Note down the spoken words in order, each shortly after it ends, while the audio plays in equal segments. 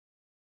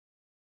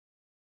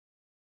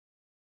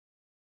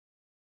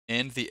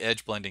In the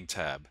Edge Blending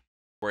tab,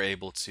 we're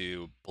able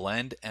to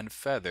blend and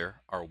feather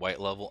our white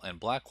level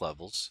and black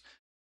levels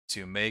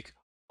to make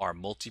our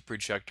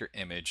multi-projector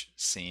image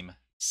seem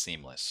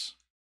seamless.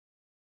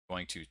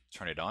 Going to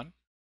turn it on.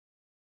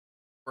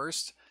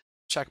 First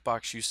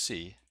checkbox you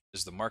see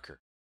is the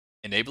marker.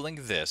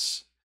 Enabling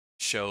this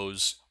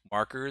shows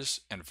markers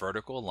and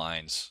vertical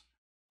lines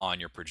on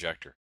your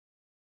projector.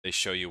 They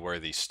show you where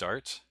these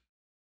start,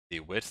 the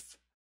width,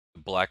 the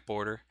black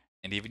border,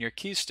 and even your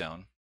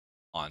keystone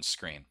on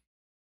screen.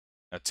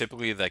 Now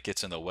typically that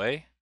gets in the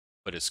way,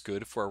 but it's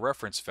good for a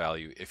reference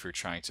value if you're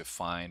trying to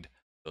find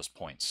those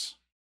points.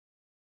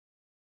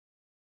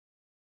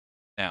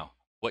 Now,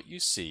 what you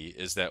see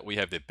is that we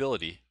have the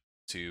ability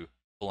to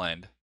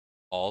blend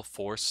all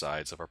four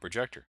sides of our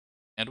projector,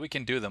 and we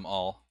can do them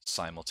all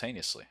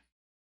simultaneously.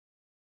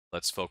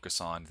 Let's focus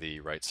on the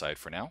right side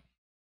for now,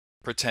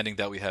 pretending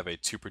that we have a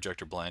two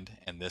projector blend,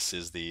 and this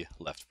is the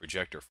left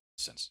projector, for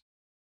instance.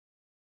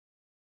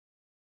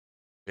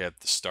 We have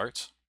the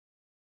start,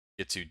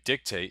 get to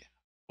dictate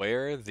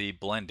where the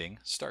blending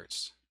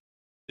starts.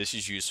 This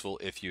is useful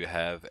if you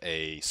have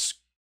a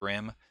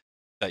scrim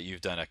that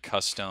you've done a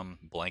custom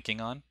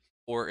blanking on,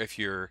 or if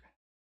your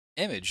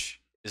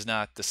image is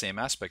not the same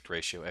aspect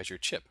ratio as your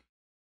chip.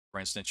 For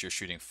instance, you're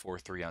shooting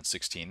 4:3 on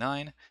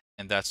 16:9,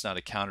 and that's not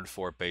accounted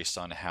for based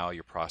on how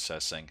you're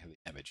processing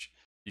the image.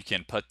 You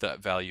can put that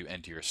value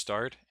into your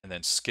start and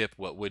then skip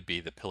what would be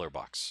the pillar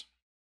box.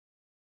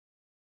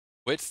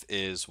 Width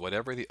is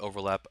whatever the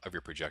overlap of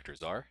your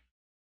projectors are.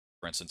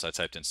 For instance, I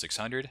typed in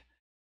 600.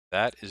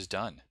 That is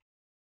done.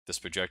 This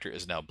projector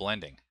is now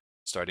blending,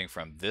 starting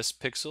from this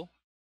pixel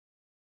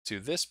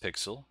to this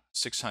pixel,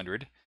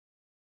 600.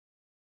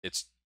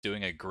 It's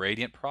doing a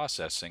gradient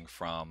processing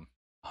from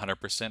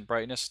 100%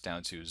 brightness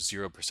down to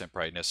 0%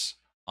 brightness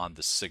on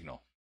the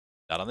signal,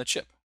 not on the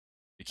chip.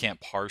 You can't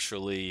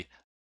partially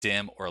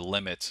dim or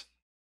limit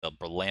the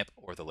lamp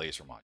or the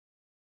laser module.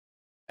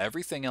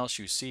 Everything else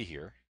you see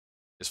here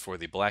is for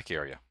the black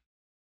area.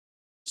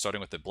 Starting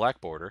with the black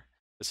border,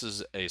 this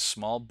is a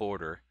small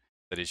border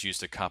that is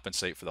used to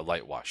compensate for the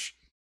light wash.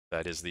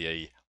 That is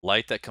the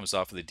light that comes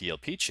off of the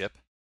DLP chip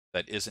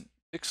that isn't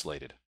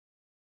pixelated.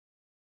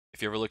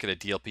 If you ever look at a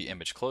DLP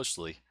image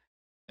closely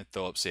and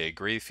throw up, say, a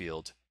gray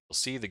field, you'll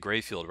see the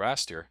gray field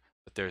raster,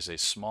 but there's a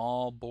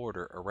small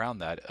border around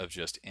that of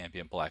just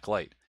ambient black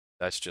light.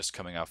 That's just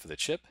coming off of the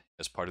chip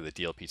as part of the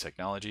DLP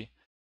technology.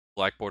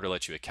 Black border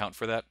lets you account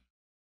for that,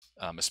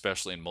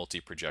 especially in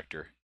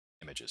multi-projector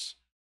images.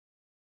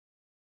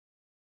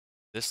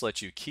 This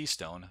lets you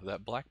keystone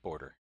that black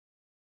border.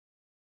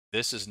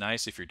 This is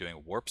nice if you're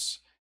doing warps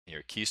and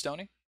you're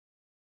keystoning.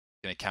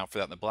 You can account for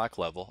that in the black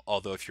level,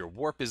 although if your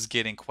warp is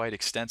getting quite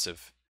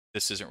extensive,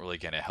 this isn't really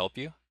going to help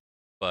you,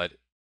 but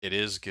it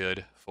is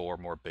good for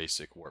more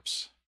basic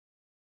warps.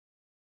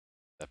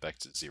 That back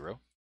to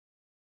 0.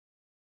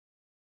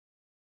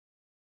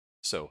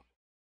 So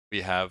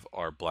we have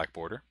our black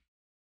border.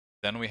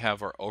 Then we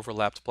have our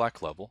overlapped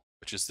black level,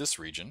 which is this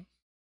region.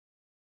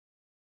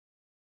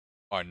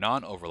 Our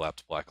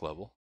non-overlapped black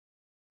level,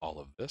 all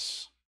of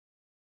this.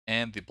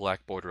 And the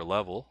black border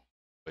level,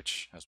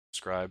 which, as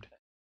described,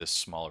 this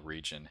small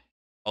region.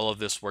 All of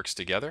this works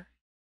together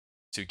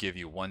to give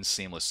you one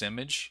seamless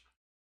image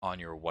on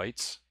your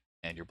whites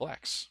and your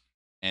blacks.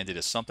 And it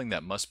is something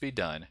that must be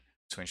done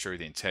to ensure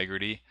the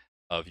integrity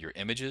of your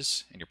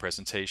images and your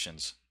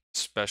presentations,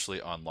 especially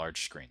on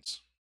large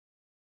screens.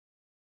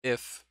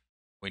 If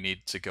we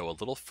need to go a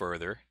little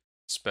further,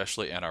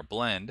 especially in our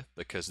blend,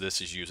 because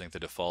this is using the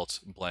default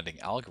blending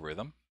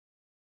algorithm,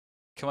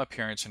 come up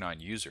here and turn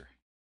on User.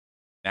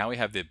 Now we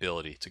have the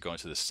ability to go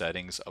into the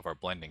settings of our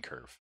blending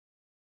curve.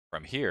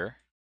 From here,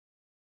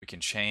 we can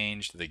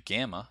change the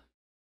gamma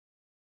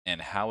and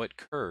how it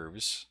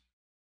curves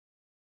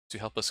to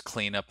help us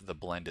clean up the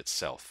blend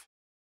itself.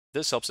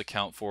 This helps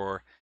account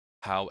for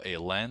how a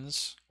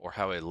lens or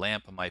how a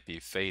lamp might be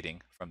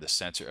fading from the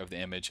center of the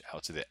image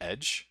out to the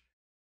edge,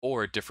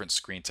 or different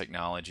screen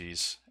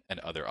technologies and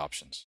other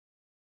options.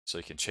 So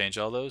you can change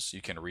all those.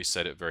 You can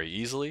reset it very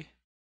easily.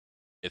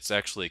 It's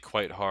actually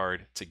quite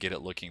hard to get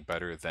it looking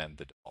better than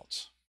the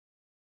defaults.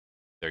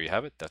 There you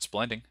have it. That's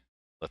blending.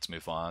 Let's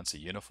move on to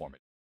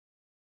uniformity.